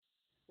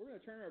We're going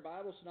to turn our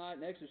Bibles tonight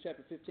in Exodus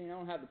chapter 15. I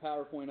don't have the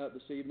PowerPoint up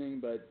this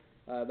evening, but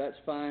that's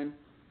fine.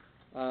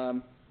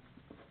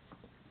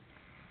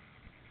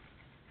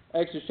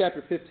 Exodus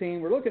chapter 15.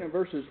 We're looking at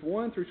verses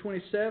 1 through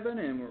 27,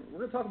 and we're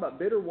going to talk about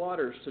bitter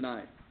waters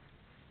tonight.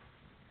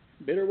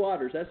 Bitter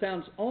waters. That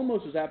sounds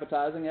almost as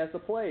appetizing as the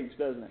plagues,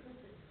 doesn't it?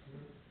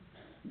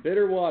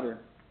 Bitter water.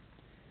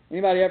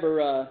 Anybody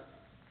ever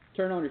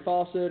turn on your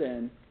faucet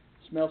and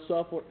smell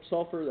sulfur,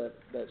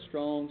 that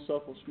strong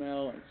sulfur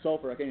smell?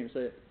 Sulfur, I can't even say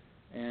it.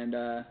 And,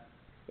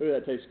 ooh,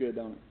 that tastes good,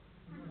 don't it?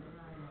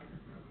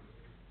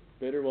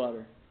 Bitter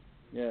water.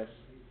 Yes.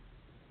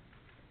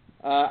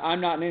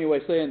 I'm not in any way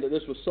saying that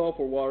this was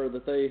sulfur water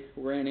that they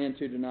ran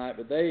into tonight,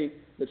 but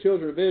the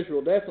children of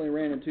Israel, definitely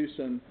ran into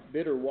some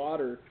bitter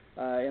water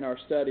in our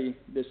study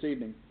this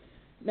evening.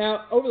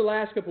 Now, over the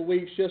last couple of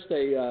weeks, just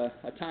a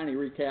tiny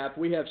recap.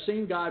 We have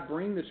seen God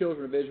bring the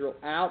children of Israel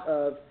out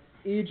of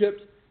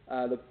Egypt.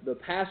 The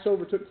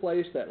Passover took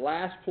place. That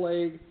last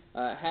plague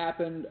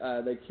happened.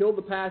 They killed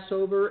the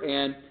Passover,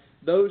 and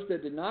those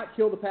that did not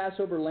kill the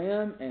Passover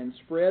lamb and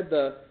spread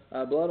the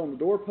blood on the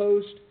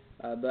doorpost,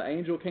 the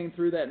angel came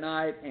through that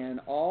night, and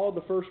all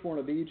the firstborn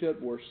of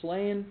Egypt were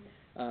slain.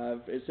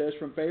 It says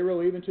from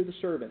Pharaoh even to the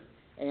servant.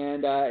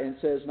 And it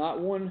says not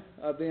one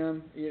of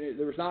them,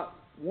 there was not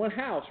one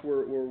house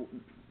where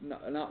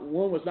not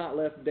one was not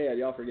left dead.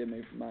 Y'all forgive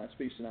me for my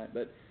speech tonight.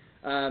 But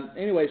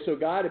anyway, so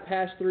God had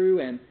passed through,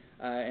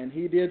 and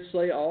he did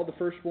slay all the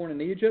firstborn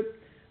in Egypt.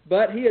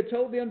 But he had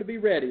told them to be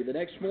ready. The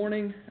next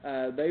morning,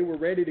 they were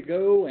ready to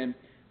go, and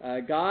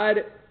God's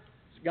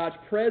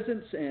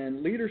presence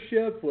and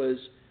leadership was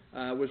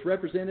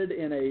represented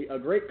in a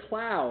great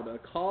cloud, a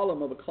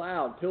column of a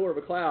cloud, pillar of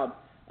a cloud,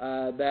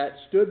 that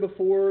stood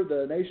before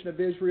the nation of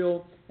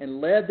Israel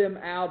and led them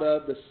out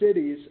of the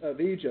cities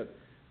of Egypt.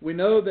 We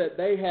know that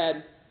they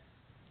had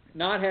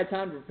not had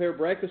time to prepare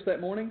breakfast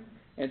that morning,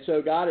 and so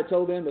God had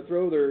told them to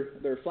throw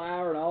their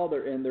flour and all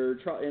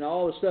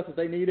the stuff that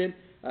they needed.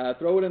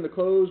 Throw it in the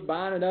clothes,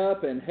 bind it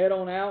up, and head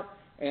on out.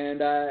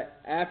 And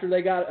after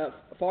they got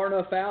far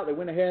enough out, they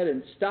went ahead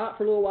and stopped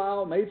for a little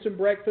while, made some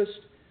breakfast,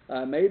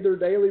 made their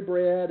daily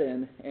bread,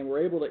 and were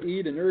able to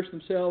eat and nourish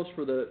themselves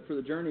for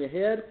the journey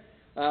ahead.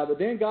 But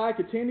then God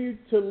continued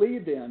to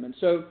lead them. And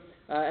so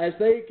as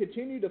they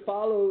continued to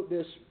follow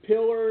this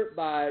pillar of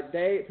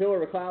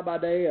a cloud by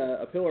day,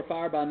 a pillar of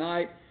fire by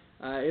night,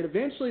 it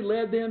eventually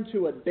led them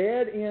to a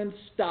dead-end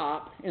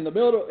stop in the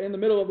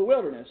middle of the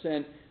wilderness.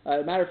 And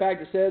as a matter of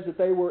fact, it says that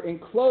they were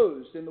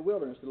enclosed in the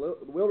wilderness. The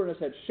wilderness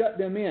had shut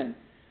them in.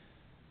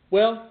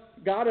 Well,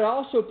 God had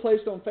also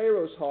placed on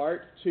Pharaoh's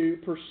heart to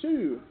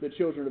pursue the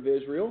children of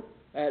Israel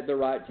at the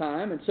right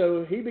time. And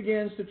so he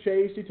begins to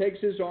chase. He takes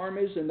his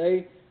armies, and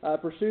they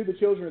pursue the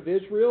children of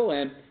Israel.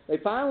 And they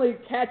finally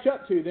catch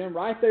up to them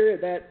right there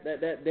at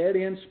that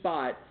dead-end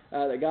spot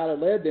that God had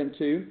led them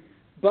to.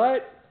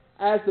 But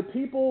as the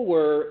people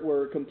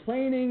were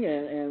complaining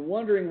and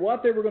wondering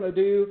what they were going to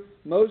do,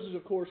 Moses,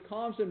 of course,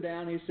 calms them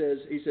down. He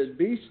says,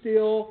 "Be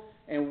still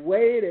and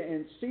wait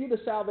and see the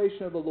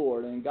salvation of the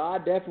Lord." And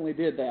God definitely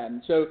did that.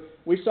 And so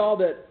we saw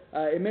that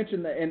it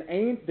mentioned that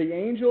the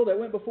angel that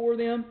went before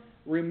them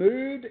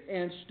removed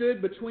and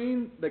stood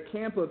between the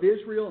camp of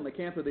Israel and the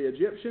camp of the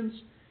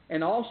Egyptians.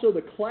 And also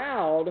the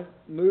cloud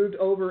moved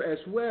over as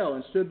well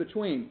and stood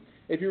between.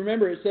 If you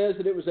remember, it says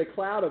that it was a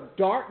cloud of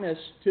darkness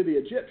to the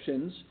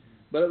Egyptians,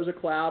 but it was a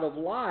cloud of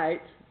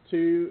light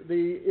to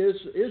the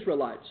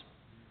Israelites.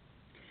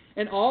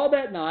 And all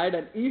that night,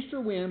 an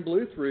easter wind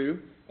blew through,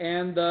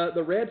 and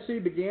the Red Sea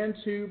began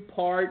to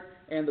part,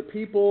 and the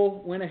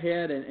people went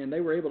ahead, and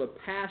they were able to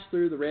pass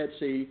through the Red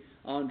Sea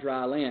on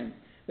dry land.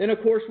 Then,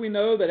 of course, we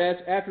know that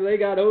after they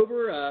got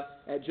over,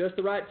 at just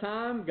the right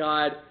time,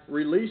 God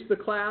released the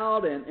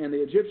cloud, and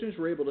the Egyptians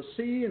were able to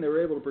see, and they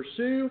were able to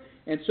pursue.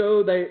 And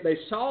so they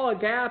saw a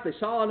gap, they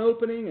saw an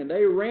opening, and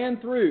they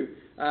ran through,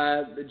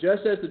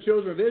 just as the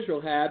children of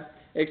Israel had,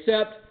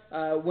 except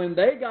when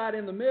they got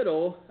in the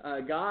middle,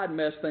 God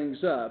messed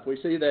things up. We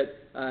see that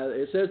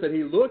it says that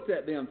he looked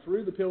at them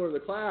through the pillar of the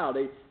cloud.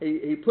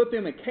 He put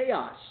them in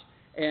chaos.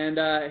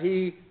 And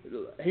he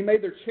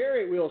made their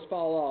chariot wheels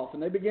fall off,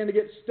 and they began to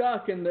get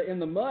stuck in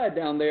the mud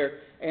down there.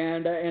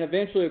 And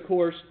eventually, of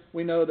course,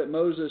 we know that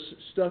Moses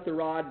stuck the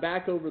rod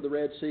back over the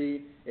Red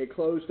Sea. It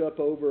closed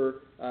up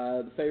over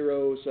the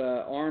Pharaoh's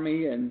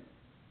army, and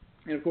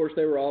of course,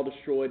 they were all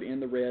destroyed in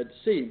the Red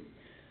Sea.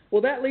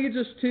 Well, that leads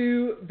us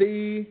to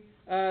the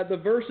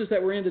verses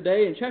that we're in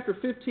today. In chapter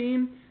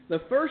 15, the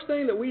first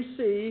thing that we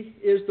see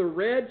is the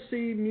Red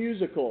Sea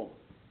musical.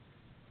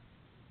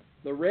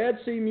 The Red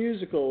Sea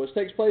musical, which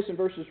takes place in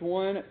verses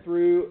 1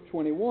 through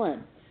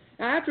 21.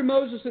 Now, after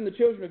Moses and the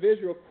children of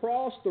Israel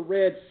crossed the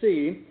Red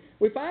Sea,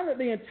 we find that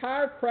the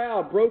entire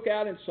crowd broke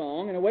out in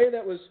song in a way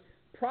that was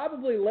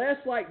probably less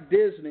like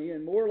Disney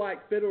and more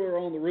like Fiddler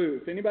on the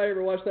Roof. Anybody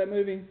ever watched that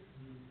movie?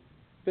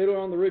 Fiddler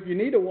on the Roof. You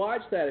need to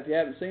watch that if you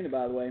haven't seen it,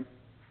 by the way.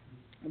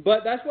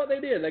 But that's what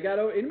they did. They got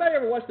over. Anybody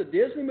ever watched a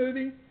Disney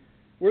movie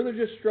where they're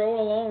just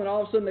strolling along and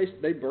all of a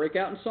sudden they break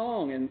out in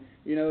song? And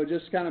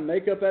just kind of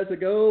make up as they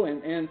go.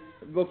 And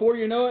before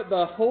you know it,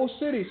 the whole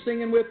city's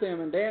singing with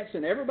them and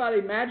dancing.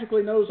 Everybody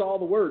magically knows all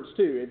the words,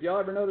 too. Have y'all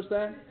ever noticed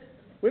that?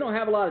 We don't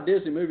have a lot of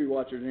Disney movie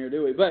watchers in here,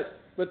 do we?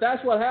 But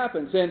that's what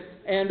happens. And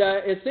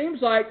it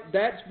seems like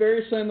that's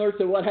very similar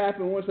to what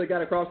happened once they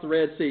got across the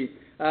Red Sea.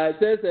 It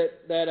says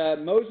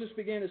that Moses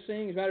began to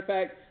sing. As a matter of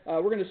fact,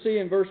 we're going to see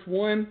in verse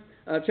 1,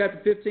 chapter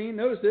 15.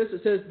 Notice this.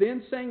 It says,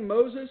 "Then sang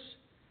Moses,"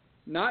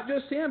 not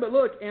just him, but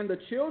look, "and the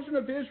children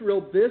of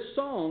Israel this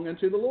song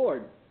unto the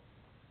Lord."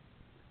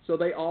 So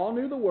they all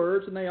knew the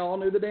words and they all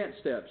knew the dance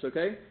steps,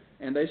 okay?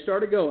 And they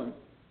started going.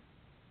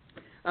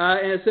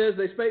 And it says,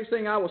 "They spake,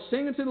 saying, I will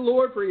sing unto the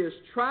Lord, for he has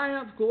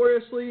triumphed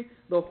gloriously.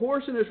 The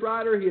horse and his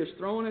rider he has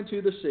thrown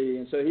into the sea."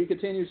 And so he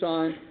continues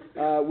on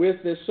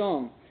with this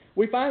song.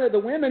 We find that the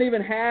women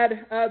even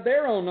had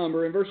their own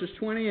number in verses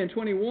 20 and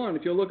 21,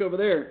 if you'll look over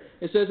there.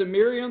 It says, "And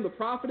Miriam, the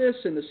prophetess,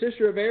 and the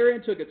sister of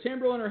Aaron, took a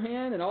timbrel in her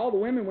hand, and all the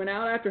women went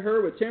out after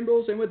her with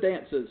timbrels and with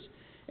dances.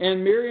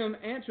 And Miriam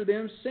answered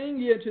them, Sing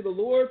ye unto the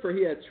Lord, for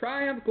he hath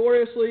triumphed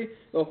gloriously.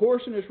 The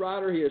horse and his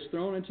rider he has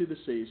thrown into the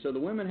sea." So the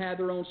women had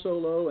their own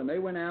solo, and they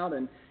went out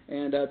and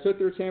took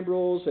their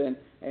timbrels, and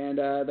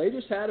they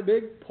just had a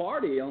big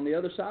party on the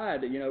other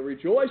side,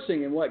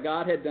 rejoicing in what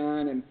God had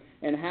done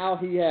and how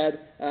he had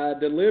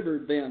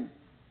delivered them.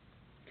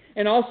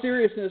 In all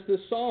seriousness,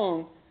 this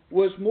song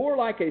was more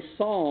like a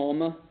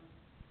psalm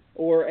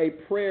or a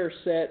prayer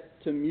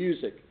set to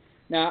music.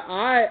 Now,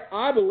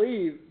 I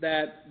believe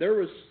that there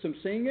was some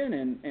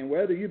singing, and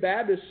whether you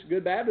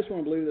good Baptists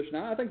want to believe this or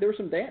not, I think there was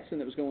some dancing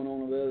that was going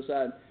on the other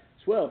side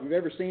as well. If you've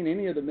ever seen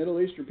any of the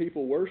Middle Eastern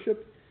people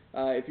worship,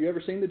 if you've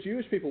ever seen the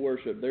Jewish people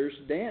worship, there's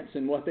dance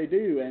in what they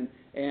do,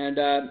 and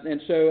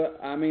so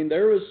I mean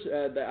there was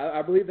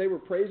I believe they were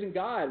praising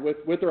God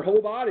with their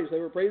whole bodies. They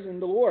were praising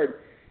the Lord,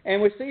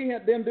 and we see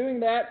them doing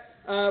that.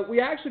 We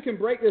actually can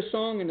break this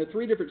song into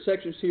three different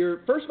sections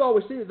here. First of all,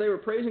 we see that they were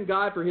praising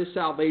God for his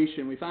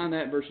salvation. We find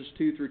that in verses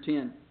 2 through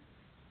 10.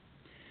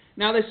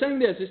 Now they sang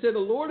this. They said, "The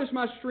Lord is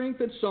my strength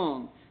and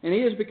song, and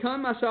he has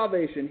become my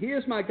salvation. He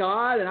is my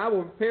God, and I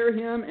will prepare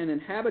him an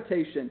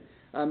habitation.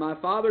 My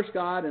father's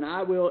God, and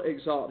I will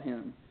exalt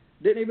him."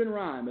 Didn't even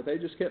rhyme, but they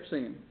just kept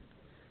singing.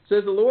 It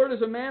says, "The Lord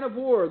is a man of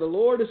war. The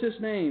Lord is his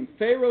name.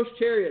 Pharaoh's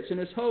chariots and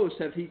his hosts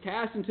have he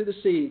cast into the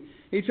sea.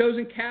 His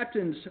chosen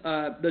captains,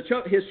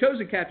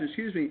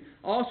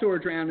 also are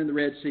drowned in the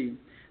Red Sea.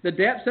 The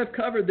depths have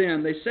covered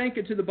them. They sank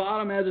into the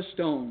bottom as a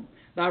stone.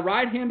 Thy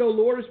right hand, O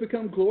Lord, has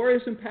become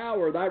glorious in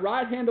power. Thy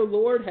right hand, O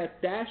Lord, hath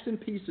dashed in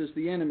pieces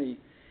the enemy.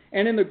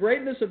 And in the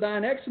greatness of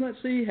thine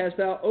excellency hast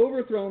thou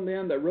overthrown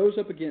them that rose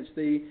up against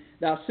thee.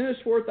 Thou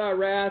sentest forth thy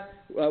wrath,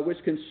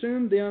 which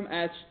consumed them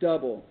as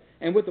stubble.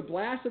 And with the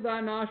blast of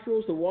thy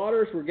nostrils the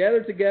waters were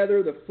gathered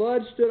together. The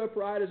flood stood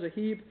upright as a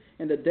heap,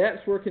 and the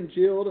depths were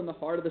congealed in the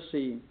heart of the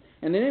sea.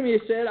 And the enemy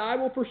said, I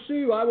will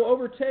pursue, I will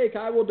overtake,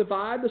 I will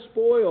divide the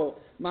spoil.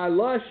 My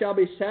lust shall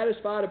be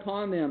satisfied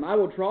upon them. I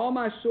will draw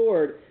my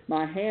sword,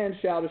 my hand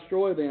shall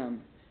destroy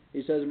them."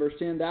 He says in verse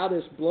 10, "Thou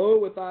didst blow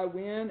with thy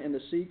wind, and the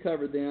sea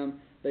covered them.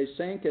 They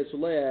sank as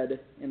lead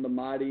in the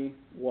mighty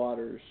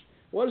waters."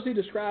 What is he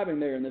describing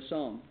there in this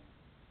song?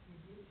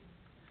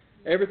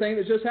 Everything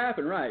that just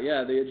happened, right?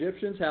 Yeah, the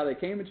Egyptians, how they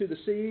came into the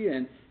sea,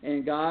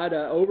 and God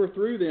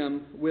overthrew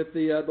them with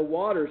the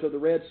waters of the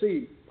Red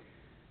Sea.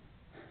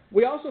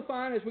 We also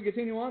find, as we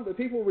continue on, the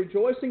people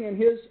rejoicing in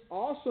his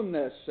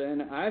awesomeness,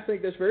 and I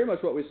think that's very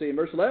much what we see. In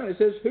verse 11, it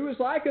says, "Who is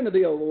like unto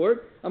thee, O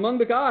Lord, among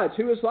the gods?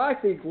 Who is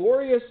like thee,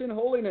 glorious in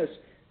holiness,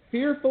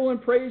 fearful in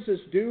praises,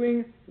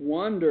 doing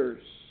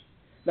wonders?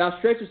 Thou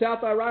stretchest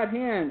out thy right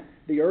hand,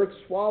 the earth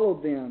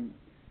swallowed them.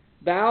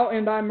 Thou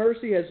in thy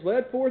mercy hast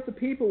led forth the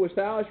people which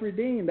thou hast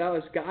redeemed. Thou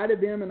hast guided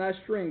them in thy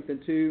strength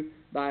into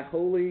thy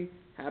holy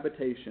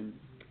habitation."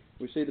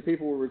 We see the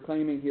people were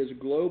reclaiming his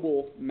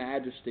global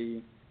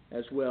majesty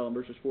as well in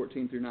verses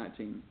 14 through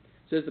 19.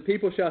 It says, "The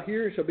people shall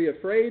hear and shall be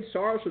afraid.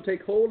 Sorrow shall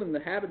take hold in the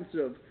inhabitants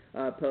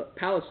of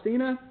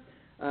Palestina.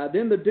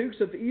 Then the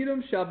dukes of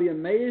Edom shall be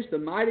amazed. The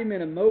mighty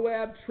men of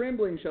Moab,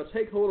 trembling, shall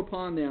take hold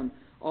upon them.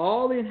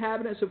 All the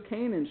inhabitants of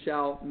Canaan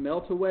shall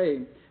melt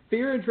away.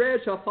 Fear and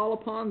dread shall fall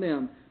upon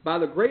them. By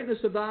the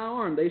greatness of thy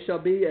arm they shall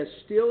be as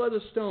still as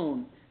a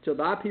stone, till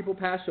thy people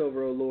pass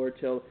over, O Lord,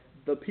 till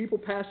the people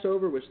pass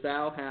over which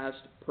thou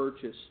hast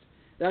purchased.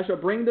 Thou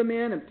shalt bring them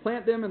in and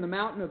plant them in the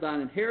mountain of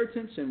thine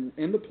inheritance, and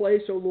in the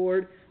place, O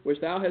Lord, which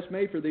thou hast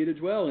made for thee to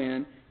dwell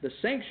in, the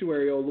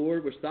sanctuary, O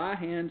Lord, which thy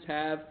hands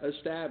have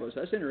established."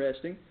 That's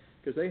interesting,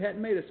 because they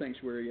hadn't made a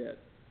sanctuary yet.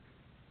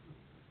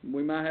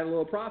 We might have a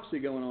little prophecy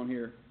going on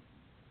here.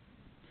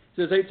 It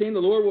says 18,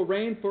 "The Lord will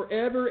reign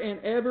forever and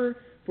ever.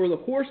 For the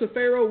horse of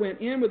Pharaoh went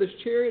in with his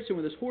chariots and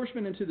with his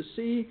horsemen into the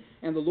sea,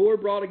 and the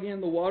Lord brought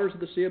again the waters of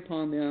the sea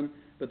upon them.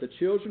 But the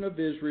children of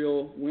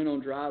Israel went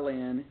on dry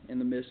land in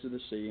the midst of the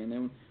sea." And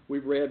then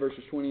we've read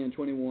verses 20 and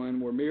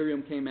 21, where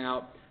Miriam came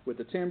out with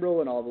the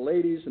timbrel and all the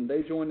ladies, and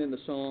they joined in the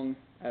song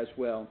as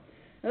well.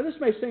 Now this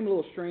may seem a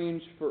little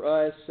strange for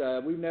us.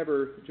 We've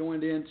never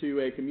joined into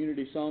a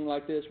community song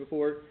like this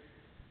before.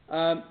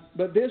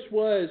 But this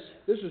was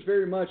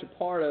very much a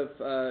part of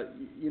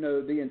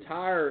the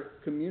entire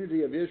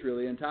community of Israel,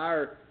 the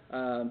entire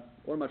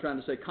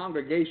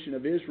congregation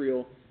of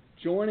Israel,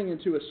 joining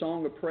into a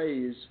song of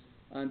praise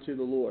unto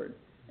the Lord.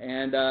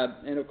 And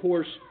of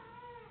course,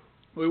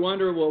 we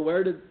wonder, well,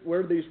 where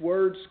did these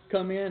words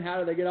come in? How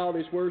did they get all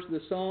these words to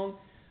the song?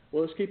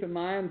 Well, let's keep in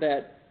mind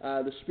that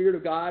the Spirit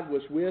of God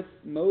was with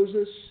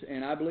Moses,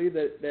 and I believe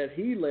that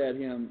he led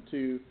him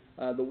to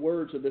the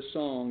words of this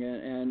song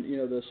and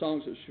the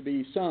songs that should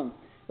be sung.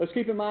 Let's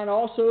keep in mind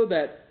also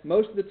that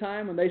most of the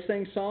time when they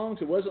sang songs,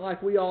 it wasn't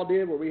like we all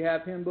did, where we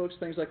have hymn books,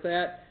 things like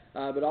that,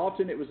 but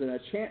often it was in a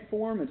chant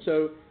form, and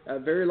so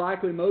very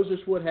likely Moses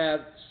would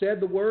have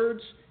said the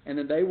words, and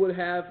then they would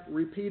have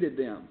repeated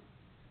them.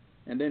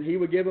 And then he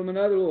would give them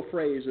another little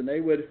phrase, and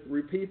they would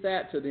repeat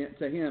that to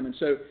him. And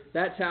so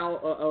that's how,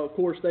 of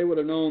course, they would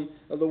have known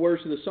of the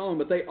words of the song.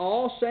 But they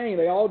all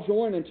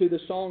joined into the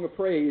song of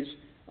praise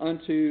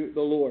unto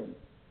the Lord.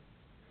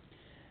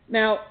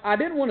 Now, I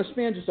didn't want to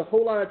spend just a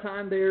whole lot of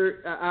time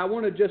there. I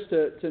wanted just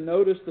to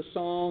notice the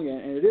song,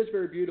 and it is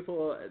very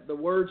beautiful. The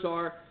words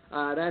are,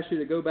 I'd ask you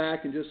to go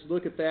back and just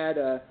look at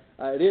that.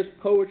 It is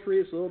poetry.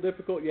 It's a little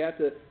difficult. You have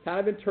to kind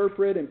of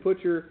interpret and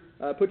put your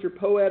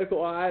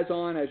poetical eyes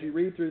on as you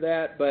read through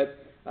that. But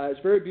it's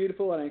very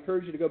beautiful, and I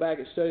encourage you to go back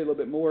and study a little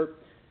bit more.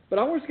 But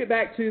I want us to get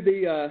back to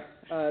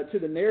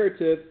the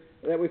narrative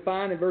that we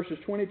find in verses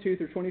 22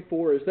 through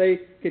 24 as they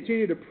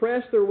continue to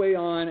press their way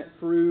on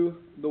through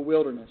the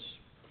wilderness.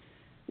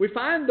 We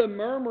find the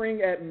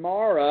murmuring at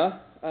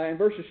Marah in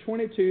verses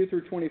 22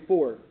 through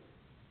 24.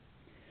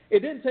 It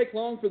didn't take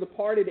long for the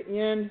party to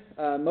end.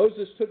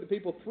 Moses took the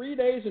people 3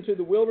 days into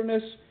the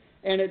wilderness,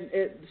 and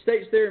it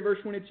states there in verse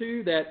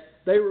 22 that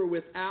they were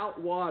without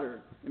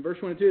water. In verse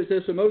 22 it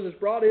says, So Moses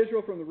brought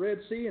Israel from the Red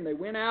Sea, and they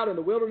went out in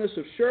the wilderness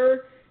of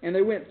Shur, and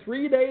they went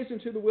 3 days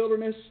into the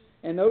wilderness,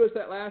 and notice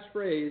that last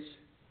phrase,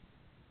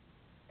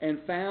 and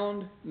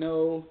found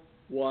no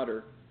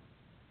water.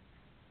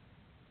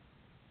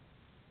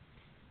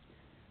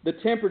 The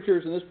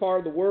temperatures in this part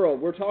of the world,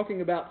 we're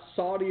talking about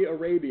Saudi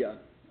Arabia,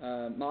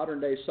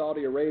 modern-day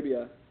Saudi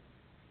Arabia.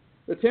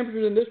 The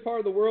temperatures in this part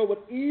of the world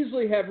would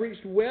easily have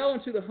reached well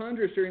into the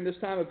hundreds during this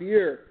time of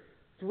year.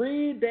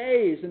 3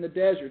 days in the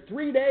desert,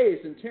 3 days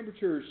in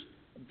temperatures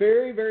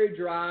very, very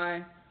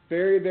dry,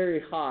 very, very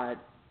hot,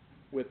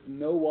 with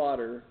no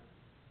water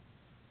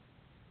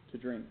to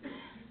drink.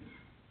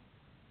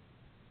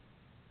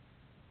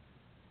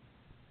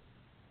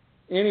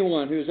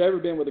 Anyone who's ever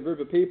been with a group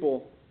of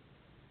people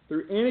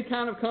through any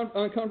kind of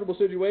uncomfortable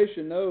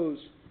situation knows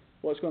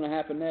what's going to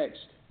happen next.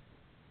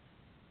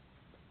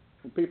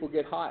 When people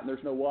get hot and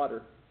there's no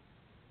water,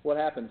 what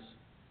happens?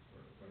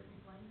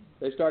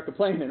 They start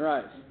complaining,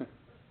 right?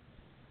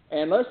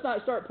 And let's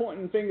not start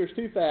pointing fingers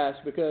too fast,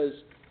 because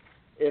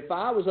if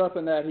I was up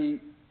in that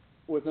heat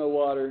with no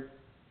water,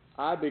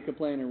 I'd be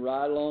complaining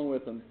right along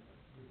with them.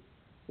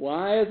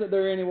 Why isn't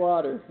there any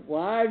water?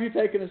 Why have you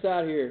taken us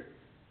out here?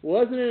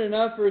 Wasn't it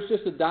enough for us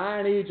just to die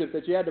in Egypt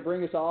that you had to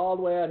bring us all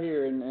the way out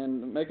here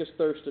and make us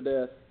thirst to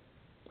death?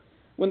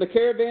 When the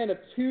caravan of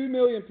 2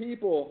 million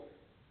people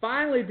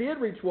finally did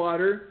reach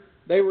water,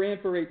 they were in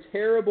for a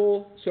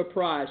terrible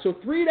surprise. So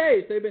 3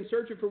 days they've been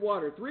searching for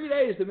water. 3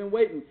 days they've been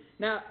waiting.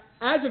 Now,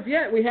 as of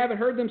yet, we haven't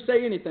heard them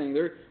say anything.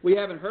 We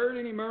haven't heard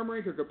any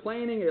murmuring or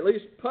complaining, at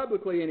least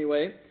publicly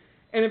anyway.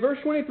 And in verse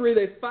 23,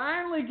 they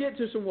finally get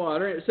to some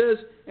water. And it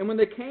says, And when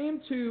they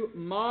came to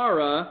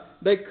Marah,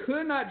 they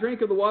could not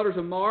drink of the waters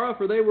of Marah,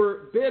 for they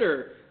were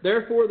bitter.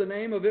 Therefore, the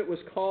name of it was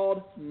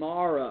called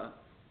Marah.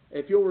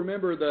 If you'll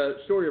remember the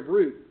story of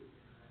Ruth.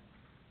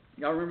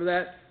 Y'all remember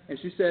that? And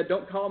she said,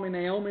 Don't call me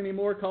Naomi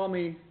anymore, call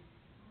me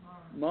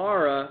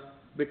Marah,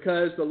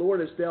 because the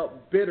Lord has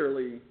dealt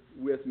bitterly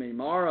with me.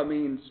 Marah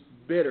means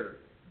bitter.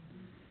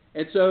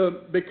 And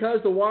so, because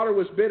the water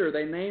was bitter,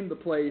 they named the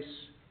place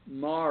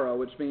Marah,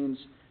 which means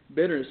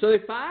bitterness. So they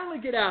finally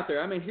get out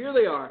there. I mean, here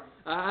they are.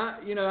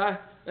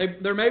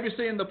 They're maybe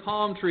seeing the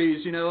palm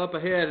trees, up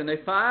ahead, and they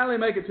finally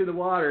make it to the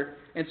water.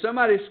 And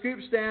somebody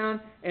scoops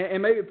down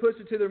and maybe puts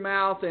it to their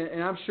mouth,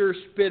 and I'm sure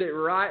spit it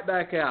right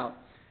back out.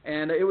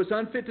 And it was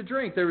unfit to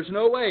drink. There was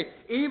no way,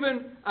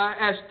 even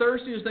as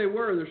thirsty as they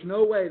were, there's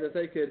no way that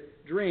they could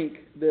drink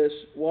this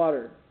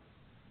water.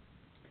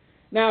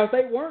 Now, if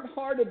they weren't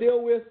hard to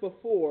deal with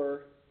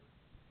before,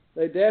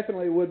 they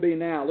definitely would be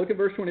now. Look at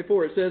verse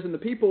 24. It says, And the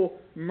people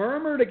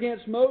murmured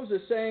against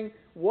Moses, saying,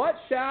 What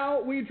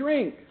shall we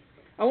drink?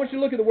 I want you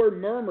to look at the word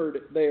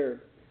murmured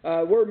there.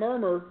 Word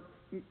murmur,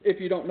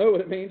 if you don't know what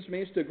it means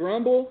to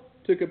grumble,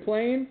 to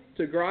complain,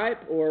 to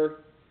gripe, or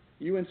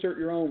you insert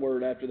your own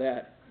word after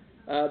that.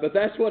 But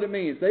that's what it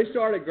means. They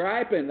started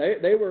griping.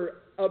 They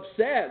were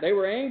upset. They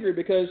were angry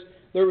because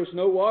there was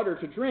no water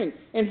to drink.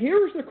 And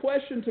here's the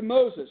question to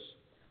Moses.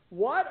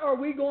 What are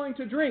we going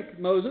to drink,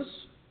 Moses?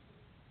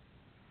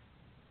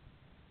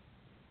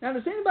 Now,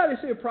 does anybody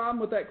see a problem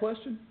with that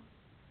question?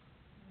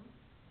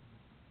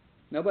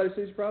 Nobody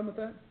sees a problem with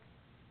that?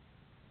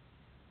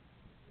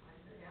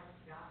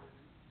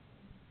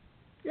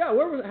 Yeah,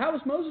 how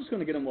was Moses going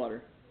to get him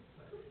water?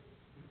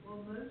 Well,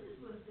 Moses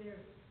was their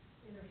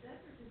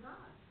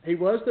He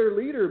was their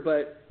leader,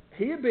 but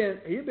he had been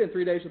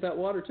 3 days without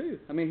water too.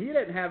 I mean, he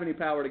didn't have any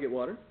power to get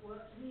water. Well,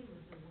 he was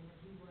the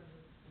one.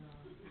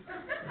 He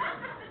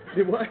wasn't.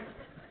 Did what?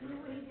 He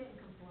didn't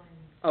complain.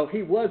 Oh,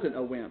 he wasn't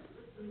a wimp.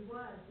 He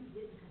was. He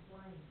didn't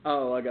complain.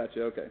 Oh, I got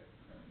you. Okay.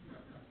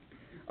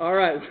 All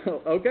right.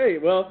 Well, okay.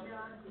 Well.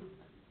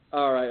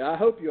 All right. I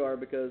hope you are,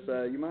 because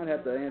you might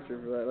have to answer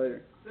for that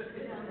later.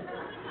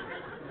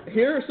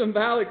 Here are some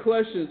valid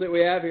questions that we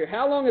have here.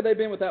 How long have they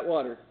been without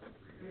water?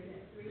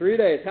 3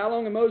 days. How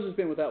long had Moses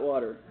been without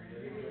water?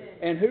 3 days.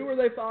 And who were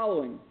they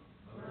following?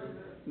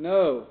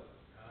 No.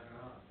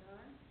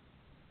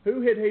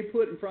 Who had he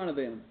put in front of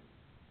them?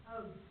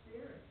 Oh, the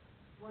Spirit.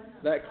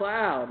 That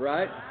cloud,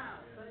 right?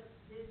 But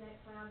did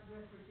that cloud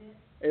represent?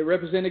 It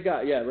represented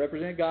God. Yeah, it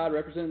represented God,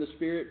 represented the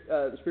Spirit.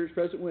 The Spirit's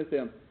present with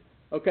them.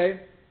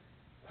 Okay.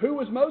 Who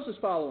was Moses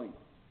following?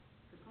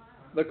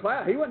 The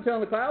cloud. He wasn't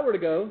telling the cloud where to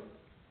go.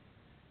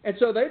 And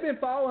so they've been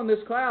following this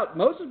cloud.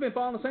 Moses has been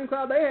following the same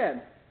cloud they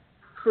had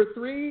for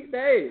 3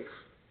 days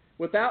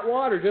without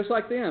water, just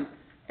like them.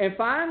 And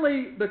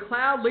finally, the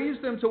cloud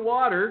leads them to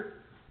water,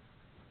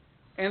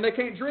 and they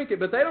can't drink it.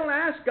 But they don't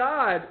ask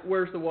God,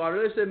 where's the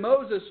water? They said,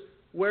 Moses,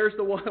 where's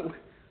the water?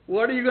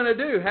 What are you going to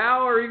do?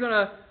 How are you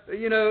going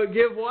to,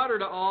 give water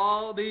to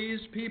all these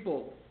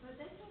people? But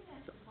they can't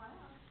ask the cloud.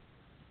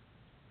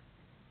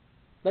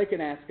 They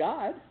can ask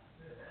God.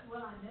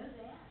 Well, I know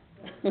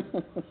that.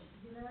 But,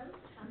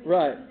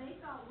 Right. They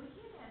thought we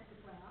can't ask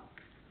the cloud.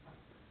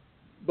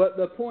 But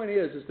the point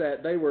is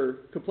that they were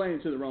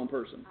complaining to the wrong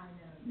person. I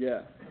know.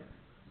 Yeah.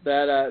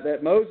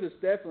 That Moses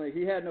definitely,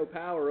 he had no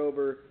power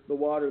over the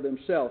water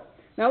themselves.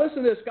 Now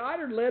listen to this. God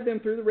had led them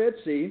through the Red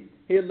Sea.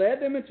 He had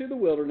led them into the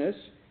wilderness.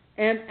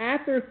 And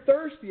at their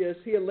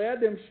thirstiest, he had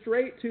led them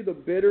straight to the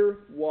bitter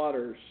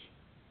waters.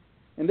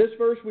 In this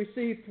verse, we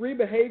see 3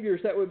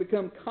 behaviors that would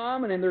become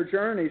common in their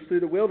journeys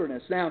through the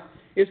wilderness. Now,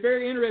 it's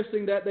very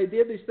interesting that they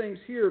did these things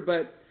here,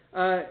 but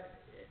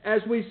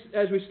as we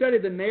study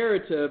the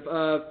narrative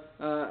of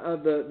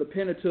the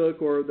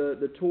Pentateuch or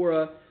the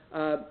Torah,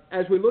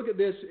 as we look at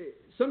this,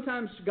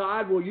 sometimes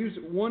God will use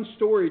one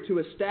story to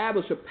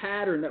establish a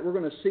pattern that we're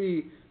going to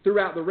see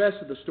throughout the rest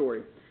of the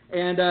story.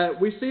 And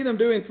we see them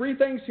doing 3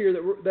 things here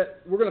that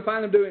we're going to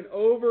find them doing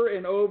over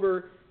and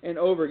over and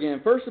over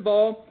again. First of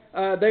all,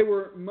 they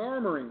were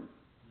murmuring.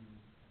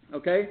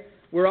 Okay?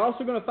 We're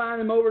also going to find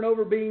them over and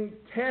over being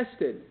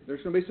tested.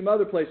 There's going to be some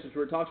other places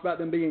where it talks about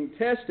them being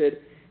tested.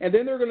 And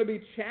then they're going to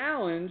be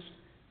challenged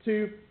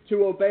to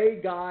obey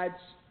God's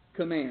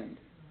command.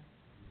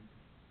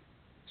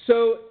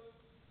 So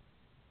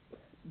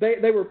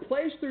they were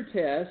placed through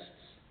tests,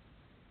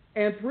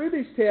 and through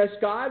these tests,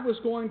 God was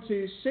going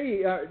to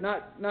see,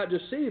 not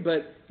just see,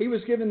 but He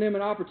was giving them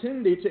an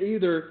opportunity to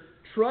either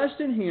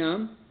trust in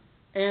Him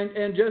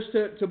and just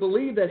to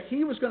believe that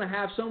He was going to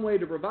have some way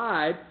to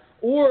provide,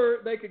 or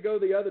they could go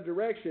the other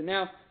direction.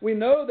 Now, we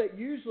know that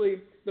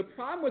usually the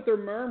problem with their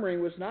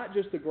murmuring was not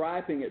just the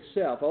griping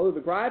itself. Although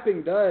the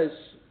griping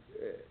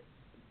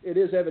it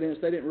is evidence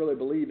they didn't really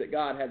believe that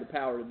God had the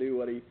power to do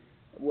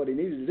what He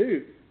needed to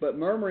do. But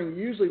murmuring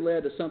usually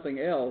led to something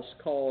else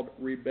called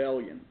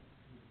rebellion.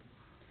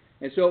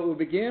 And so it would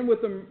begin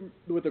with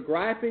the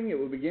griping, it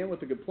would begin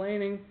with the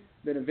complaining,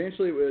 then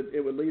eventually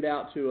it would lead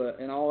out to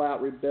an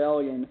all-out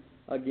rebellion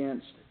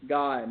against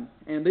God.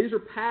 And these are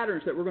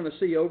patterns that we're going to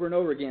see over and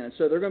over again. And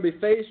so they're going to be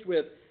faced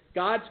with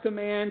God's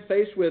command,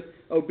 faced with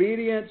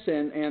obedience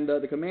and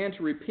the command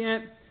to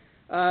repent.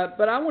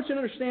 But I want you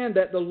to understand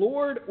that the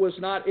Lord was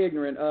not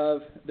ignorant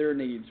of their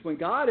needs. When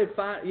God had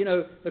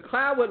the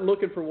cloud wasn't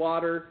looking for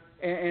water,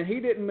 and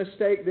He didn't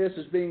mistake this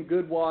as being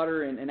good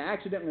water and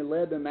accidentally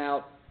led them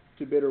out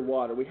to bitter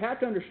water. We have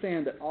to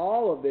understand that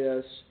all of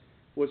this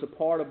was a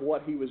part of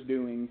what He was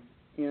doing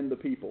in the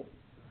people.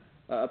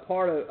 A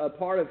part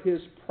of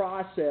His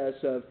process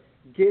of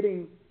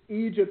getting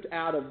Egypt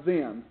out of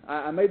them.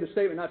 I made the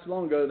statement not too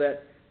long ago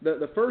that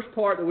the first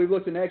part that we've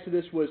looked in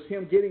Exodus was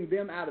Him getting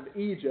them out of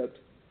Egypt.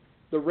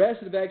 The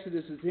rest of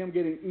Exodus is Him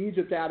getting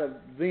Egypt out of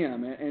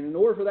them. And in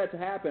order for that to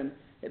happen,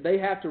 they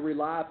have to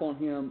rely upon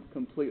Him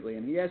completely.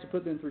 And He has to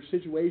put them through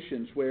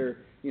situations where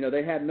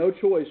they have no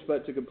choice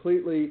but to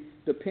completely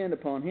depend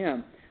upon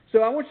Him. So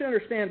I want you to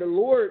understand the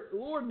Lord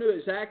knew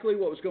exactly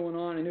what was going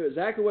on. He knew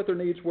exactly what their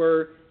needs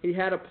were. He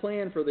had a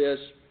plan for this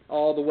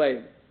all the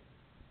way.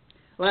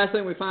 Last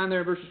thing we find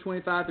there in verses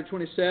 25 through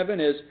 27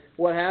 is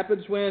what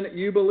happens when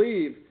you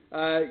believe.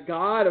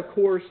 God, of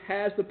course,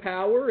 has the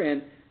power,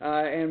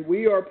 and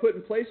we are put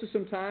in places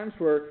sometimes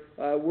where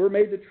we're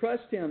made to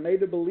trust Him, made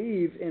to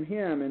believe in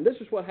Him. And this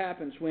is what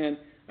happens when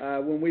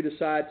we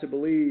decide to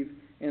believe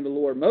in the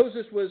Lord.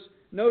 Moses was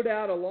no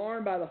doubt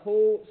alarmed by the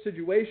whole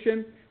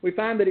situation. We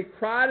find that he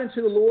cried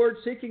unto the Lord,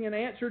 seeking an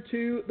answer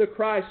to the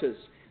crisis.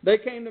 They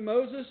came to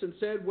Moses and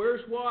said,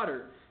 "Where's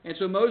water?" And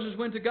so Moses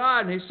went to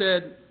God and he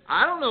said,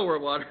 "I don't know where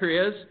water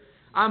is.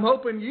 I'm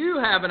hoping you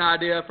have an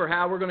idea for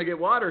how we're going to get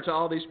water to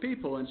all these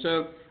people." And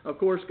so, of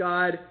course,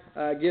 God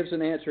gives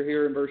an answer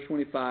here in verse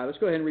 25. Let's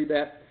go ahead and read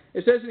that.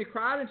 It says, "And he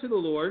cried unto the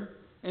Lord,"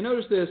 and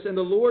notice this, "and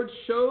the Lord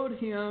showed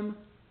him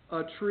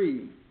a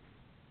tree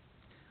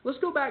Let's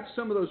go back to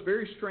some of those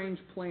very strange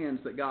plans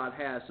that God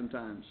has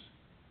sometimes.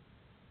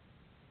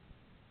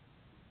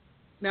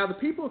 Now, the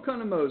people come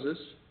to Moses,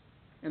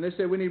 and they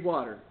say, we need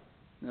water.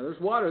 Now, there's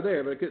water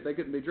there, but they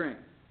couldn't be drank.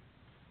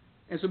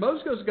 And so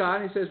Moses goes to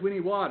God, and he says, we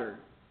need water.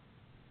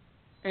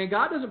 And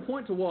God doesn't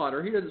point to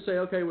water. He doesn't say,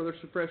 okay, well, there's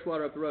some fresh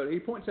water up the road. He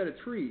points at a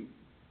tree.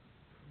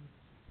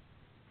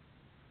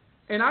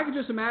 And I can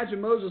just imagine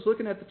Moses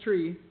looking at the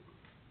tree,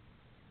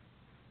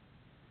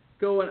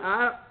 going,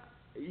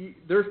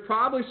 there's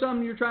probably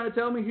something you're trying to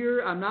tell me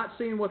here. I'm not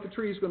seeing what the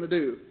tree is going to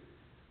do.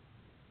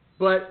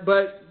 But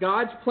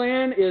God's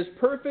plan is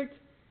perfect,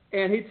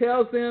 and He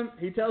tells them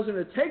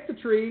to take the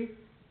tree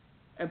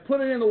and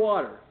put it in the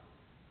water.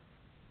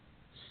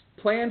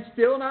 Plan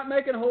still not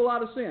making a whole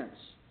lot of sense.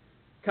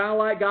 Kind of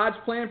like God's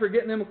plan for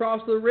getting them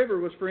across the river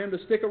was for Him to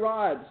stick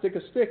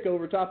a stick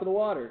over top of the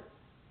water.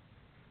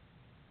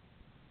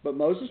 But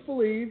Moses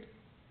believed,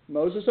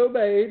 Moses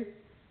obeyed,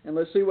 and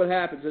let's see what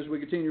happens as we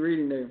continue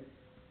reading there.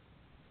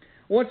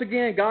 Once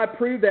again, God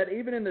proved that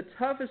even in the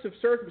toughest of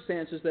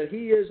circumstances that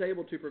He is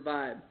able to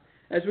provide.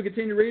 As we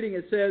continue reading,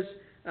 it says,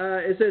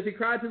 He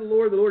cried to the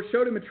Lord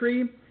showed him a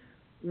tree,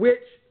 which,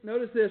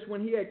 notice this,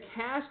 when He had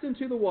cast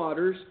into the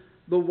waters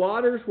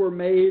were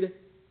made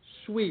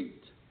sweet.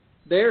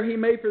 There He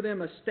made for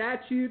them a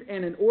statute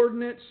and an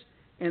ordinance,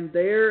 and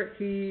there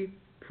He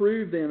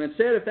proved them, and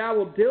said, if thou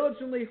wilt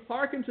diligently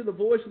hearken to the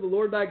voice of the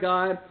Lord thy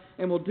God,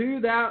 and will do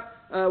that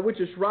which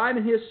is right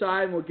in His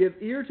sight, and will give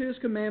ear to His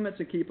commandments,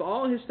 and keep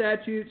all His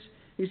statutes,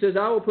 He says,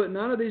 I will put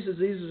none of these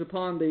diseases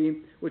upon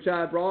thee, which I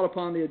have brought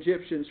upon the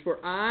Egyptians,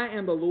 for I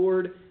am the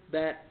Lord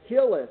that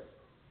healeth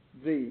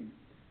thee.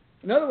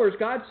 In other words,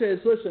 God says,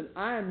 listen,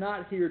 I am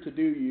not here to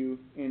do you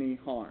any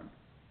harm.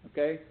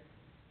 Okay?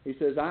 He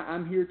says,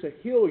 I'm here to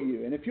heal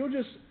you. And if you'll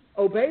just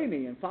obey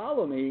me and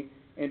follow me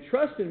and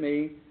trust in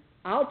me,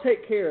 I'll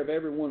take care of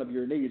every one of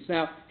your needs.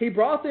 Now, He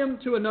brought them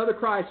to another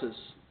crisis.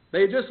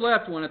 They had just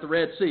left one at the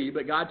Red Sea,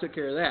 but God took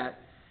care of that.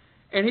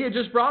 And He had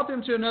just brought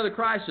them to another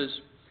crisis.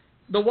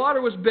 The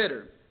water was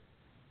bitter.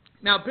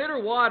 Now, bitter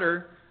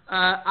water,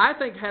 I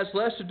think, has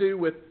less to do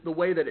with the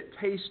way that it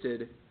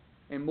tasted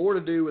and more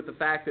to do with the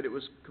fact that it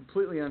was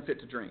completely unfit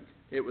to drink.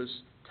 It was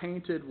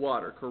tainted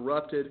water,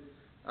 corrupted,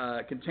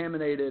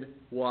 contaminated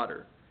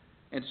water.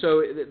 And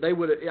so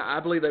I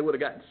believe they would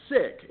have gotten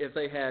sick if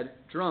they had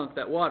drunk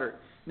that water.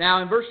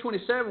 Now, in verse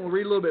 27, we'll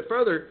read a little bit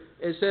further.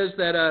 It says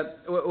that,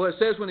 it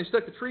says when He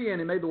stuck the tree in,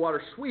 He made the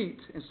water sweet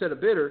instead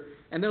of bitter.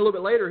 And then a little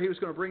bit later, He was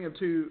going to bring them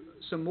to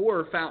some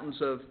more fountains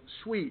of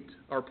sweet,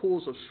 or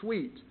pools of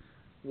sweet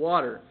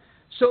water.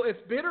 So if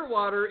bitter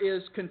water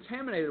is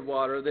contaminated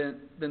water,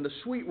 then the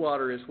sweet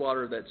water is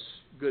water that's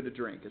good to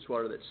drink. It's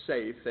water that's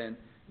safe, and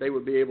they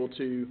would be able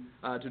to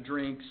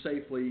drink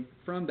safely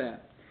from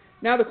that.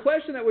 Now, the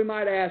question that we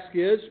might ask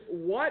is,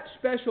 what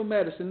special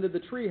medicine did the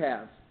tree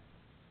have?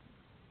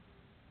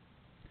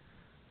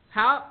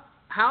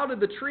 How did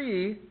the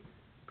tree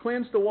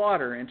cleanse the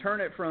water and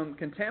turn it from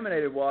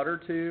contaminated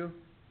water to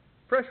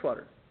fresh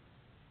water?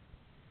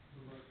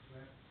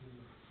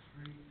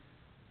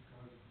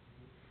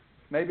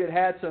 Maybe it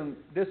had some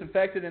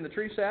disinfectant in the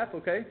tree sap,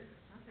 okay? I think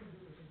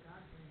it was a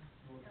God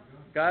thing.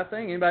 God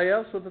thing. Anybody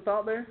else with a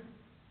thought there?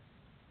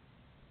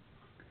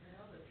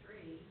 Well, the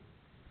tree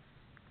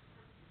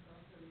is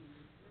also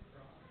used for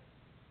frogs.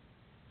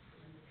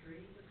 When the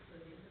tree was put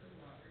into the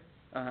water,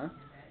 Uh-huh.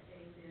 and that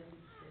gave them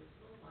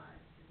physical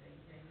life to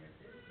maintain their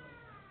physical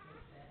life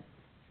with that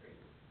tree.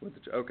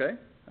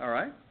 Okay. All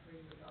right. The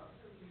tree was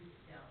also used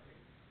Calvary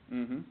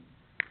Mm-hmm.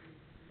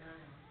 to die on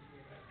to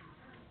give us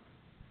eternal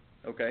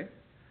life. Okay.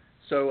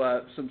 So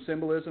some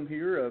symbolism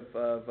here of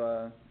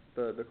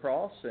the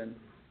cross and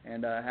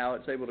how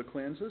it's able to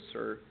cleanse us,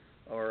 or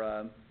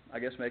I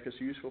guess make us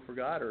useful for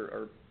God,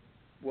 or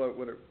what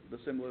the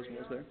symbolism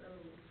was there.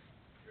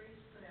 Trees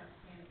put out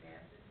tannic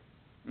acid.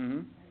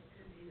 Mm-hmm. And it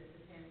could be that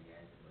the tannic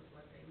acid was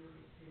what they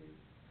needed to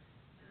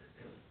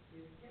do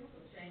the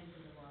chemical change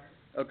in the water.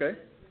 Okay.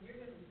 But when you're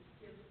going to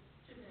give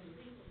too many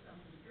people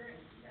something to drink,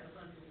 you got a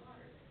bunch of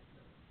water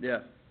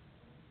there. Yeah.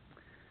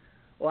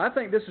 Well, I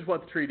think this is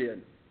what the tree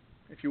did.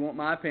 If you want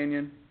my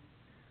opinion,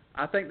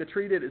 I think the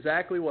tree did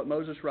exactly what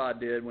Moses'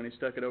 rod did when he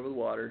stuck it over the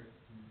water.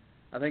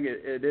 I think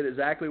it did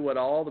exactly what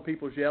all the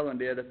people's yelling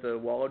did at the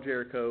wall of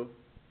Jericho.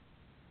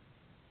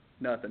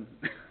 Nothing.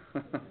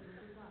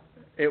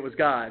 It was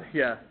God,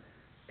 yeah.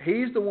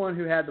 He's the one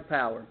who had the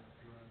power.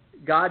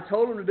 God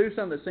told them to do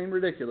something that seemed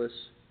ridiculous,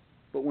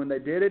 but when they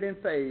did it in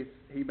faith,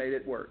 He made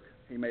it work.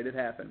 He made it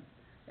happen.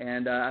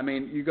 And,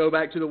 you go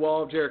back to the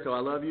wall of Jericho.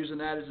 I love using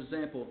that as an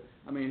example.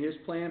 His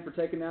plan for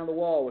taking down the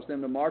wall was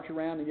them to march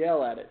around and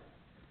yell at it.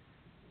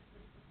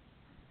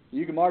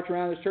 You can march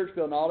around this church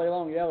building all day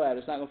long and yell at it.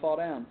 It's not going to fall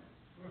down.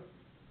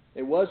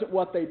 It wasn't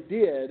what they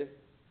did.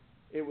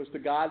 It was the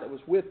God that was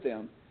with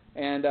them.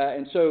 And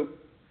so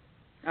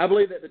I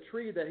believe that the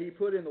tree that He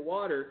put in the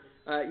water,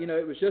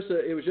 it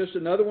was just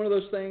another one of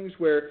those things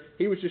where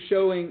He was just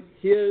showing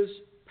His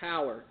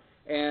power.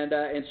 And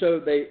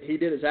so He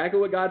did exactly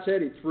what God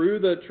said. He threw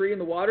the tree in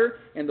the water,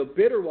 and the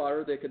bitter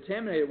water, the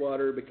contaminated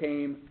water,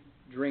 became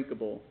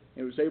drinkable.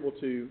 It was able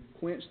to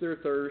quench their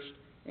thirst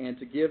and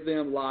to give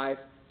them life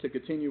to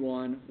continue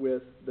on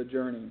with the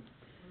journey.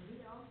 Well, he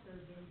also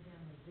gave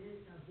them a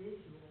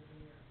visual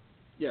there,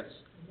 Yes.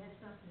 and that's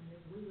something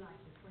that we like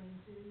to cling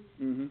to.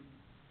 Mm-hmm.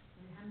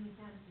 And how many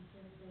times he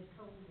said they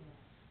told that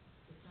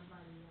to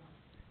somebody else?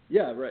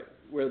 Yeah, right.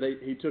 Where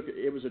he took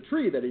it was a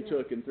tree that he Yeah.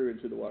 took and threw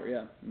into the water.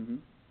 Yeah. Mm-hmm.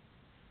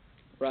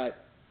 Right.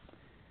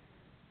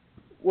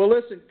 Well,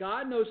 listen,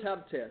 God knows how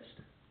to test,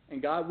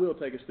 and God will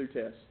take us through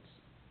tests.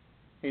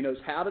 He knows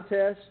how to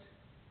test,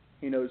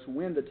 He knows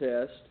when to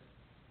test,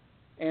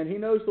 and He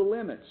knows the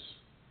limits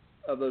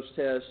of those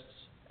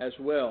tests as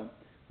well.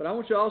 But I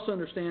want you to also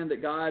understand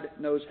that God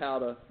knows how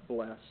to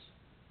bless,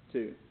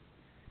 too.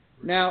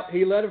 Now,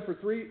 He led them for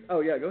 3...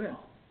 Oh, yeah, go ahead.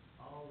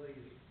 All these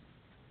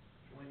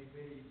 20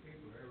 million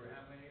people, remember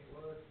how many it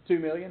was? 2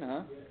 million,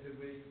 huh? Yeah, 2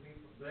 million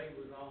people. They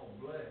was all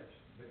blessed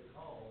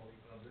because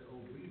of the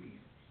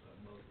obedience of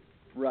Moses.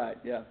 Right,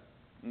 yeah.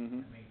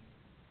 Mm-hmm. I mean,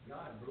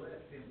 God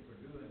blessed him for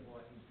doing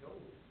what he told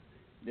him to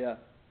do. Yeah.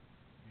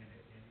 And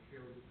it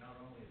showed not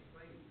only his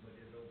faith, but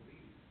his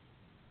obedience.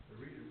 The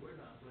reason we're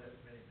not blessed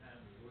many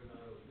times is we're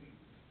not obedient.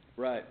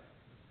 Right.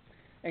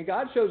 And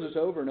God shows us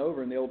over and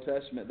over in the Old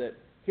Testament that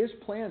His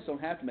plans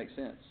don't have to make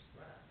sense.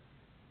 Right.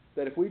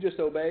 That if we just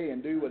obey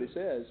and do what He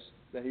says,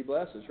 that He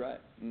blesses, right?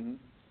 Mm-hmm.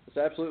 It's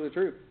absolutely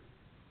true.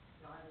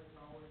 God is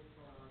always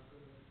for our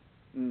good.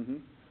 Mm-hmm.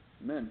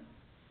 Amen.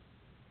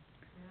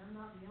 And I'm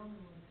not the only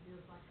one that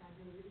feels like I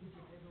go to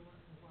Egypt every once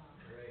in a while.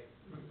 Right.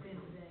 Spend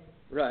a day.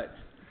 Right.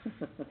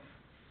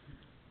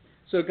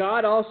 So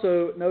God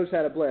also knows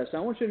how to bless. Now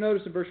I want you to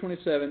notice in verse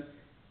 27,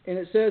 and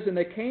it says, "And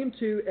they came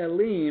to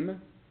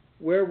Elim,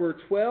 where were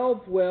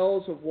 12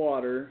 wells of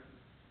water,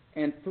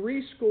 and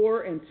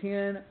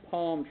 70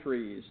 palm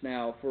trees."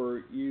 Now,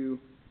 for you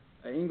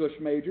English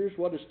majors,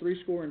 what is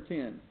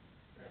 70?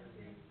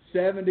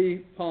 70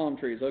 palm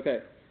trees.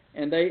 Okay.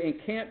 And they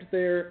encamped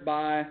there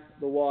by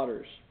the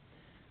waters.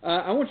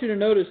 I want you to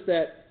notice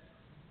that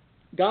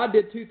God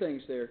did two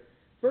things there.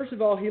 First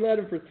of all, He led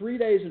them for 3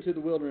 days into the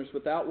wilderness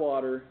without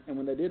water, and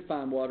when they did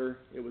find water,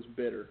 it was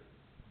bitter.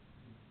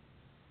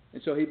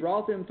 And so He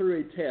brought them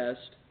through a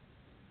test.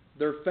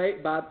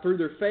 Through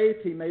their faith,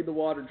 He made the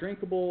water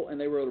drinkable, and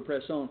they were able to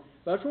press on.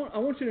 But I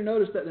want you to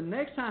notice that the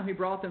next time He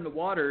brought them to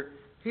water,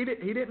 He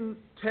didn't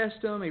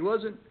test them. He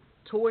wasn't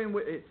toying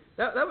with it.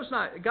 That was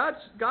not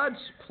God's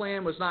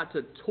plan was not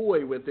to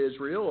toy with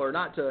Israel or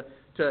not to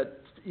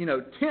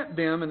tempt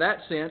them in that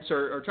sense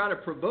or try to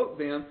provoke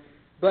them,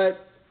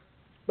 but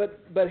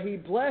He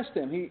blessed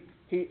them.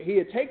 He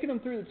had taken them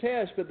through the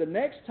test, but the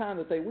next time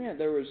that they went,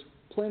 there was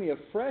plenty of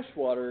fresh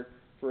water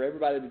for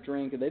everybody to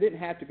drink, and they didn't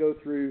have to go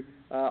through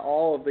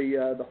all of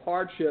the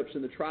hardships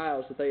and the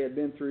trials that they had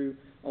been through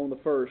on the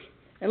first.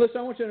 And listen,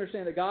 I want you to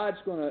understand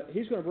that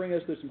He's going to bring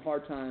us through some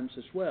hard times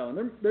as well.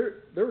 And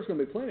there was going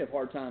to be plenty of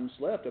hard times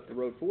left up the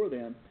road for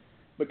them.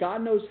 But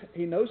God knows,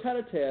 He knows how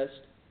to test,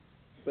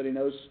 but He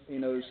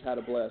knows how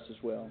to bless as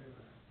well.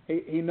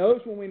 He knows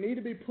when we need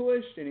to be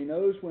pushed, and He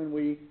knows when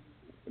we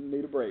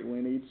need a break.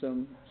 We need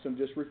some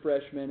just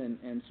refreshment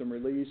and some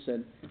release,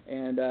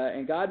 and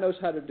God knows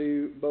how to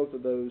do both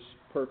of those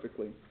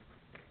perfectly.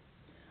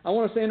 I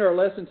want us to end our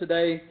lesson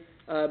today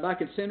by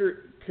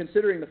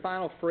considering the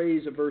final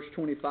phrase of verse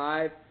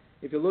 25.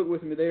 If you look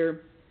with me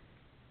there,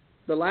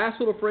 the last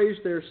little phrase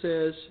there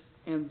says,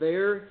 "And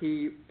there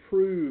He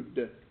proved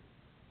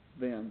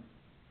them."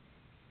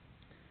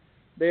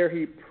 There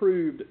He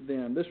proved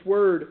them. This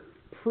word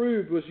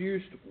 "proved" was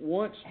used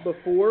once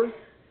before.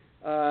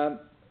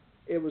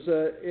 It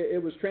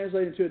was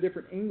translated to a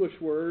different English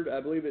word. I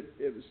believe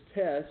it was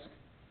test.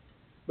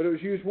 But it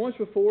was used once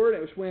before, and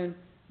it was when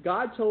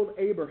God told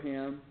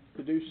Abraham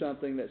to do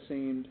something that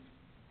seemed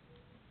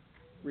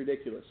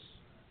ridiculous.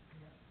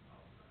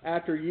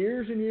 After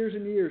years and years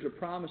and years of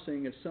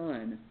promising a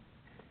son,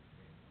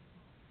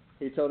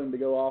 He told him to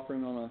go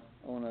offering on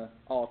an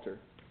altar.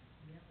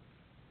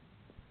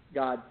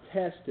 God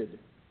tested.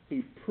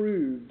 He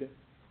proved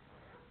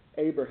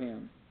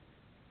Abraham.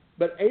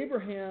 But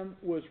Abraham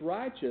was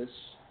righteous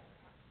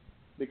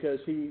because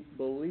he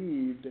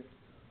believed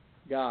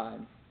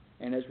God.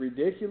 And as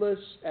ridiculous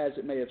as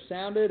it may have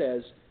sounded,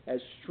 as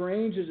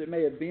strange as it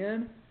may have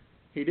been,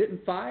 he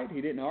didn't fight,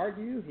 he didn't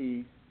argue.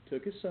 He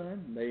took his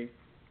son, they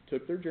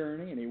took their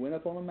journey, and he went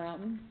up on a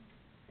mountain,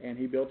 and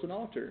he built an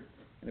altar.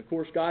 And of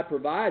course God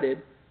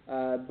provided,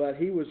 but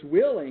he was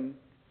willing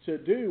to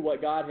do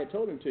what God had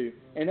told him to.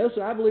 And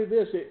listen, I believe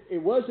this,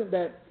 it wasn't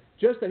that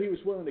just that he was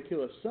willing to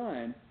kill his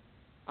son.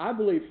 I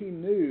believe he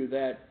knew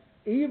that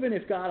even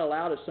if God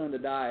allowed his son to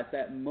die at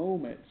that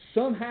moment,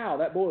 somehow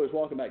that boy was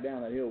walking back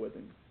down that hill with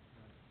him.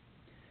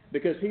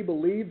 Because he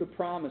believed the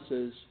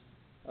promises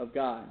of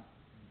God.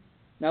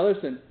 Now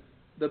listen,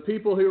 the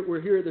people who were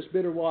here at this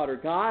bitter water,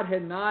 God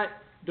had not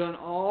done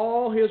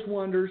all His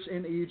wonders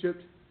in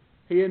Egypt.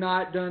 He had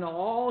not done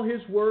all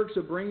His works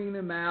of bringing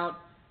them out.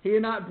 He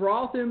had not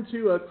brought them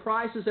to a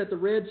crisis at the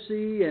Red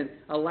Sea and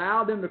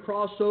allowed them to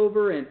cross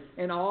over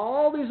and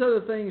all these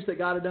other things that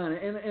God had done.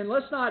 And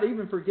let's not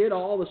even forget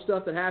all the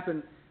stuff that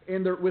happened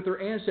with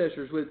their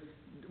ancestors,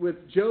 with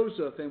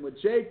Joseph and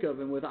with Jacob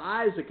and with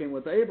Isaac and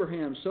with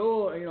Abraham,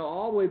 so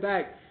all the way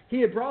back.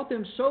 He had brought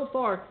them so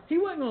far. He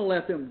wasn't going to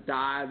let them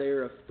die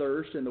there of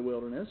thirst in the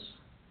wilderness,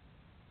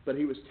 but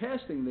He was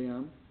testing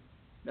them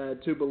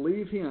to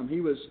believe Him. He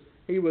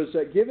was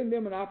giving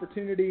them an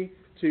opportunity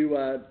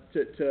to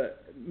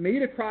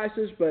meet a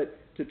crisis, but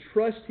to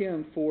trust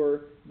Him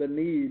for the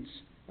needs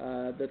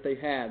that they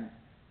had.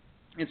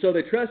 And so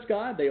they trust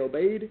God. They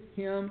obeyed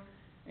Him,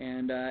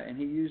 and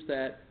He used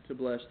that to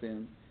bless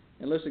them.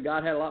 And listen,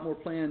 God had a lot more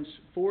plans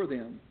for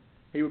them.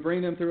 He would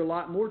bring them through a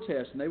lot more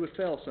tests, and they would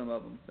fail some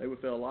of them. They would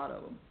fail a lot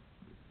of them.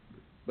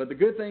 But the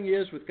good thing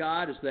is with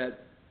God is that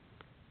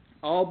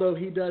although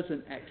He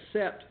doesn't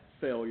accept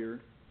failure,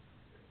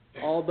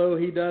 although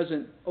He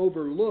doesn't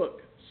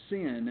overlook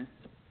sin,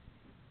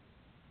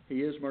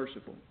 He is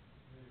merciful.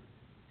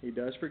 He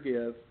does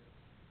forgive,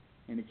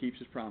 and He keeps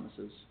His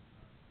promises.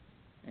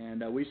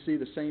 And we see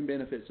the same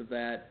benefits of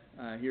that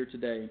here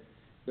today.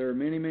 There are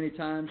many, many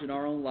times in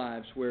our own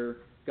lives where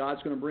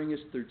God's going to bring us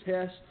through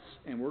tests,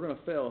 and we're going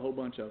to fail a whole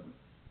bunch of them.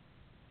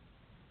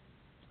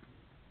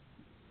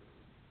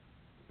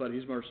 But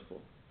He's merciful.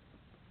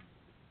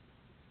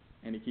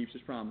 And He keeps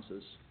His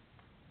promises.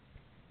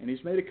 And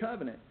He's made a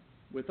covenant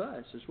with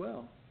us as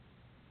well.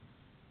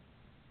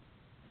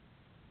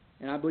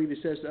 And I believe He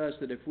says to us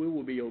that if we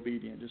will be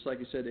obedient, just like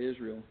He said to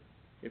Israel,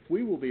 if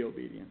we will be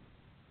obedient,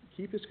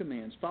 keep His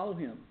commands, follow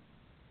Him,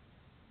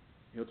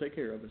 He'll take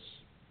care of us.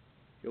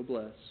 He'll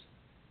bless.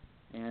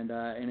 And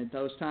at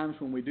those times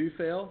when we do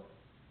fail,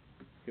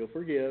 He'll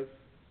forgive,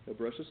 He'll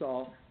brush us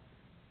off,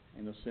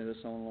 and He'll send us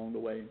on along the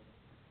way.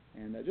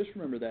 And just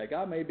remember that.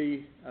 God may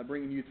be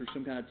bringing you through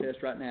some kind of test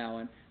right now,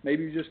 and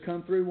maybe you just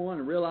come through one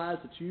and realize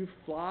that you've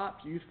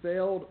flopped, you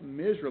failed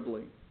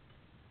miserably.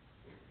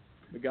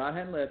 But God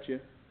hadn't left you.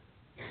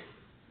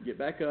 Get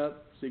back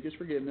up, seek His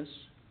forgiveness,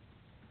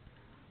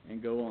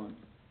 and go on.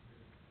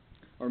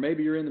 Or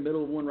maybe you're in the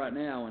middle of one right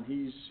now, and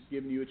He's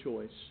giving you a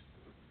choice.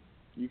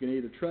 You can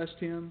either trust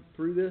Him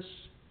through this,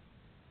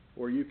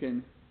 or you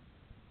can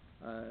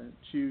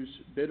choose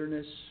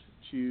bitterness,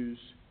 choose,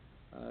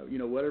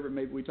 whatever.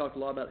 Maybe we talked a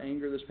lot about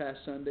anger this past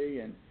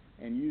Sunday,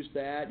 and use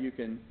that. You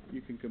can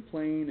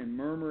complain and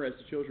murmur as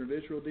the children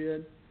of Israel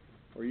did,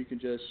 or you can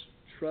just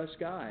trust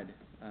God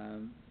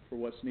for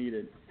what's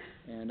needed.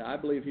 And I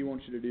believe He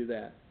wants you to do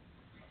that.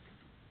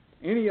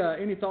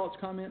 Any thoughts,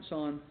 comments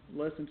on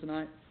the lesson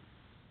tonight?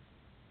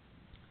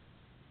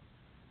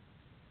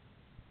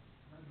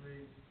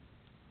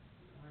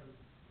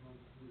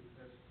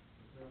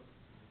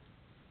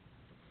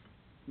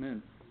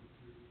 Amen.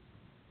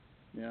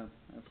 Yeah,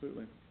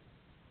 absolutely.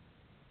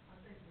 I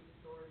think the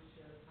story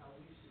shows how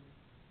we should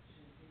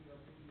be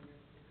obedient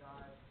to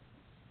God,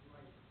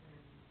 like, and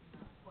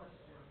not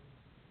question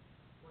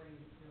what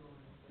He's doing,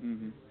 but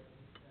do what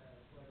He says,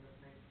 whether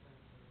it makes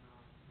sense or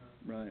not.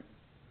 Right.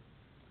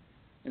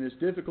 And it's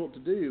difficult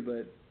to do,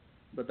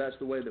 but that's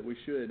the way that we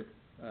should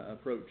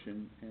approach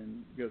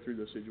and go through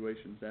those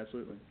situations.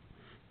 Absolutely.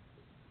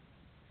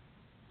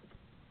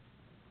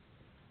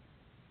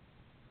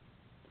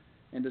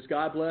 And does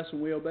God bless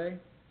when we obey?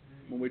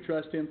 When we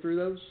trust Him through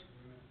those?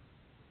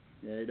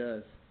 Yeah, He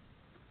does.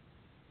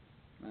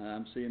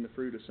 I'm seeing the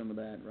fruit of some of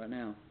that right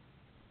now.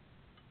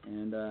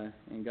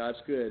 And God's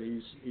good.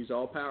 He's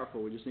all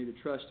powerful. We just need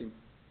to trust Him.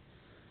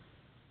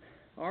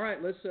 All right,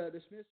 let's dismiss.